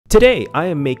Today, I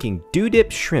am making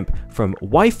Dipped Shrimp from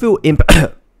Waifu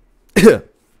Impact.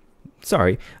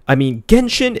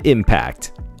 Genshin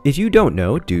Impact. If you don't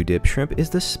know, Dipped Shrimp is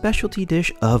the specialty dish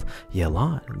of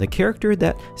Yelan, the character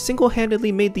that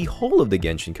single-handedly made the whole of the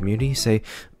Genshin community say,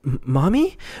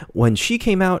 "Mommy?" when she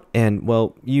came out and,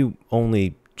 well, you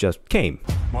only just came.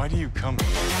 Why do you come here?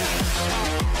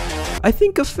 I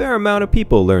think a fair amount of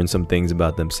people learned some things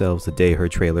about themselves the day her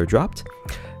trailer dropped.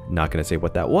 Not gonna say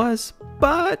what that was,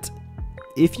 but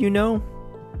if you know,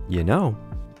 you know.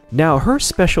 Now, her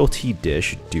specialty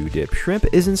dish, Dipped Shrimp,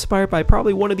 is inspired by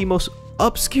probably one of the most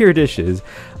obscure dishes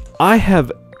I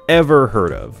have ever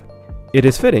heard of. It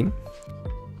is fitting,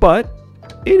 but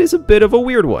it is a bit of a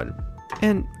weird one,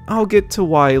 and I'll get to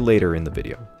why later in the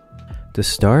video. To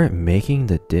start making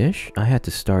the dish, I had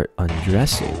to start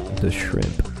undressing the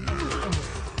shrimp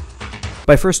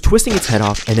by first twisting its head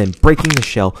off and then breaking the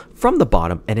shell from the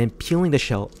bottom and then peeling the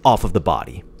shell off of the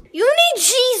body. You need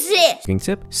Jesus!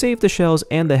 Tip, save the shells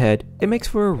and the head. It makes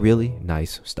for a really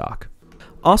nice stock.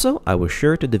 Also, I was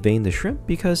sure to devein the shrimp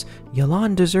because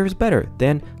Yelan deserves better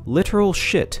than literal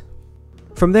shit.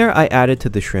 From there, I added to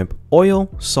the shrimp oil,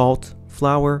 salt,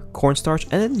 flour, cornstarch,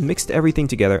 and then mixed everything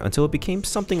together until it became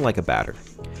something like a batter.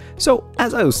 So,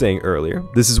 as I was saying earlier,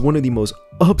 this is one of the most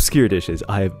obscure dishes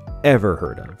I have ever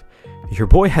heard of. Your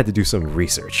boy had to do some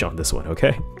research on this one,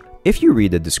 okay? If you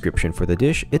read the description for the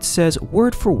dish, it says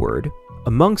word for word,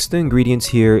 amongst the ingredients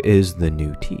here is the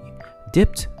new tea,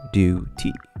 dipped dew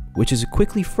tea, which is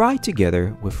quickly fried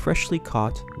together with freshly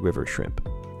caught river shrimp.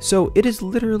 So it is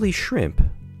literally shrimp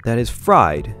that is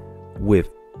fried with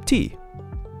tea.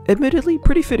 Admittedly,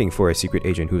 pretty fitting for a secret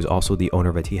agent who is also the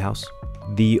owner of a tea house.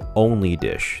 The only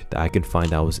dish that I could find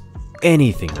that was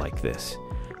anything like this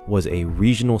was a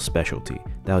regional specialty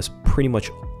that was pretty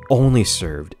much only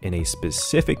served in a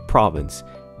specific province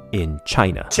in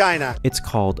China. It's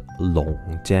called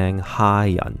Longjiang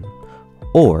Haiyan,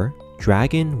 or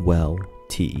Dragon Well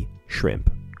Tea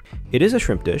Shrimp. It is a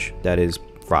shrimp dish that is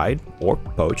fried or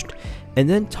poached and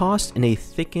then tossed in a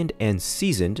thickened and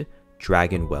seasoned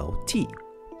Dragon Well tea.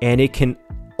 And it can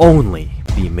only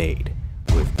be made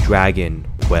with Dragon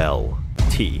Well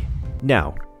tea.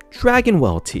 Now, Dragon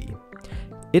Well tea.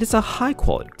 It is a high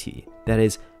quality tea that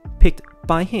is picked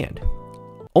by hand,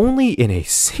 only in a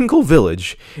single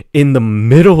village in the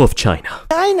middle of China.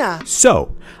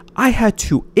 So, I had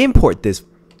to import this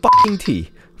fucking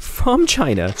tea from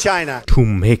China to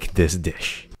make this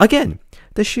dish. Again,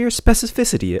 the sheer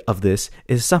specificity of this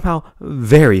is somehow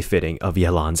very fitting of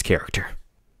Yelan's character.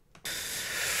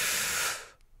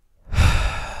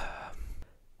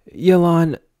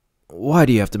 Yelan, why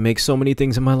do you have to make so many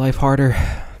things in my life harder?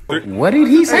 What did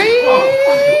he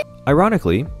say?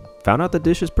 Ironically, found out the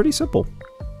dish is pretty simple.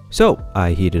 So,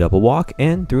 I heated up a wok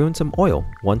and threw in some oil.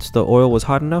 Once the oil was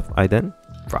hot enough, I then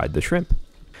fried the shrimp.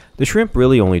 The shrimp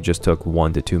really only just took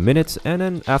 1 to 2 minutes, and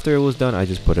then after it was done, I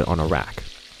just put it on a rack.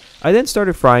 I then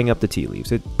started frying up the tea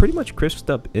leaves. It pretty much crisped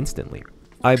up instantly.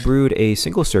 I brewed a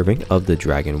single serving of the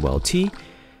Dragon Well tea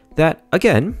that,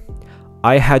 again,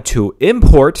 I had to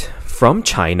import from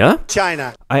China.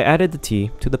 I added the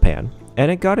tea to the pan, and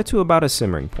it got it to about a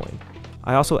simmering point.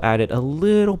 I also added a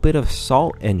little bit of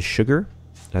salt and sugar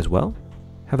as well.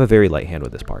 Have a very light hand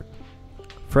with this part.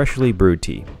 Freshly brewed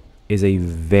tea is a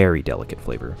very delicate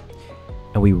flavor,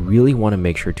 and we really want to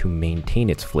make sure to maintain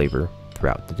its flavor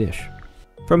throughout the dish.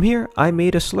 From here, I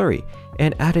made a slurry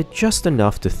and added just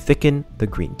enough to thicken the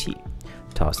green tea.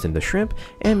 Tossed in the shrimp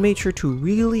and made sure to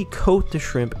really coat the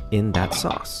shrimp in that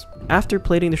sauce. After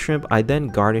plating the shrimp, I then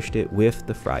garnished it with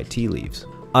the fried tea leaves.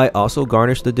 I also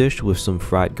garnished the dish with some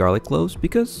fried garlic cloves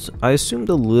because I assumed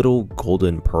the little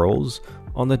golden pearls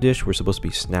on the dish were supposed to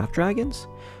be snapdragons,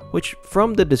 which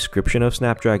from the description of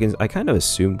snapdragons I kind of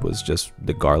assumed was just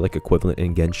the garlic equivalent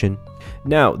in Genshin.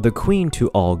 Now, the queen to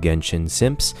all Genshin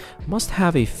simps must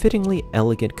have a fittingly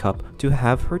elegant cup to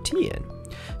have her tea in.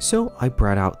 So I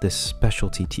brought out this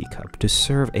specialty teacup to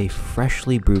serve a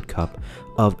freshly brewed cup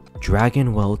of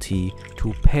Dragon Well tea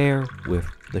to pair with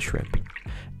the shrimp.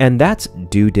 And that's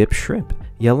Dipped Shrimp,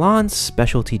 Yelan's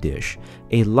specialty dish,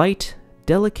 a light,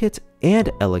 delicate,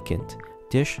 and elegant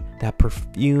dish that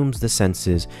perfumes the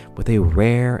senses with a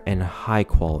rare and high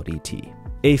quality tea.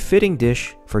 A fitting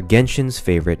dish for Genshin's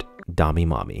favorite Dami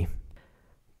Mami.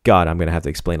 God, I'm gonna have to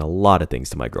explain a lot of things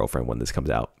to my girlfriend when this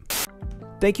comes out.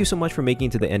 Thank you so much for making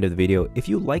it to the end of the video. If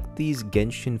you like these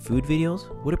Genshin food videos,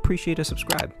 would appreciate a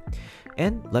subscribe.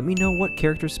 And let me know what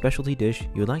character's specialty dish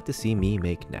you'd like to see me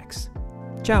make next.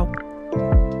 Ciao!